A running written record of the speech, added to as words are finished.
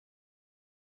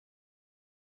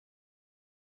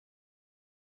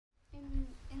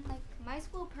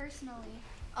personally,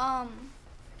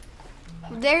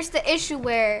 there's the issue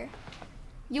where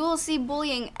you will see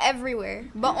bullying everywhere,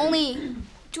 but only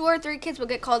 2 or 3 kids will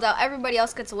get called out. Everybody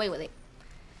else gets away with it.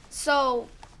 So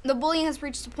the bullying has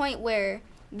reached a point where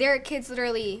there are kids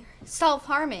literally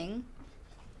self-harming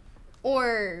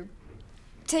or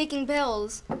taking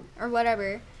pills or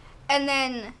whatever, and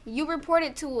then you report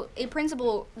it to the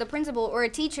principal or a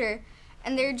teacher,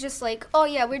 and they're just like, oh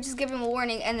yeah, we're just giving them a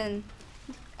warning, and then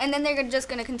they're just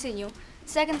gonna continue.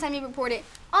 Second time you report it,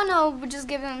 oh no, we just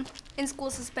give them in-school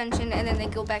suspension, and then they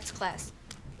go back to class.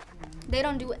 They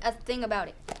don't do a thing about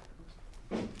it.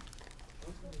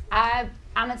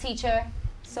 I'm a teacher,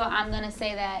 so I'm going to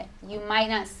say that you might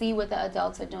not see what the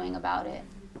adults are doing about it.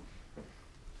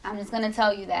 I'm just going to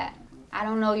tell you that. I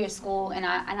don't know your school, and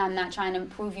I'm not trying to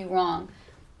prove you wrong,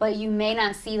 but you may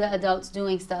not see the adults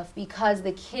doing stuff because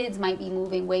the kids might be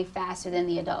moving way faster than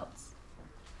the adults.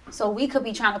 So we could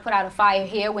be trying to put out a fire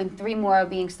here when 3 more are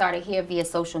being started here via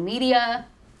social media,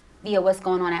 via what's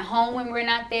going on at home when we're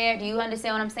not there. Do you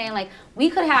understand what I'm saying? Like, we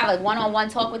could have a one-on-one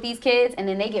talk with these kids, and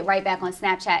then they get right back on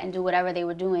Snapchat and do whatever they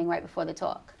were doing right before the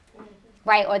talk.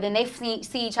 Right? Or then they see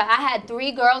each other. I had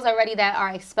 3 girls already that are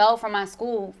expelled from my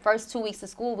school, first 2 weeks of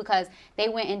school, because they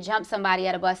went and jumped somebody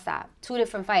at a bus stop. 2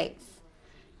 different fights.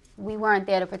 We weren't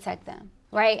there to protect them.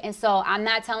 Right? And so I'm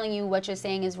not telling you what you're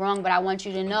saying is wrong, but I want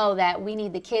you to know that we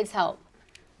need the kids' help.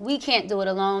 We can't do it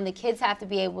alone. The kids have to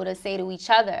be able to say to each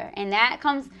other. And that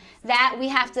we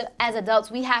have to, as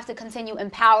adults, we have to continue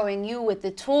empowering you with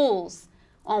the tools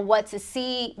on what to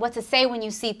say when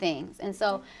you see things. And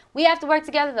so we have to work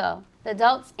together, though, the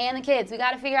adults and the kids. We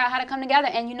got to figure out how to come together.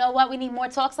 And you know what? We need more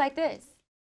talks like this.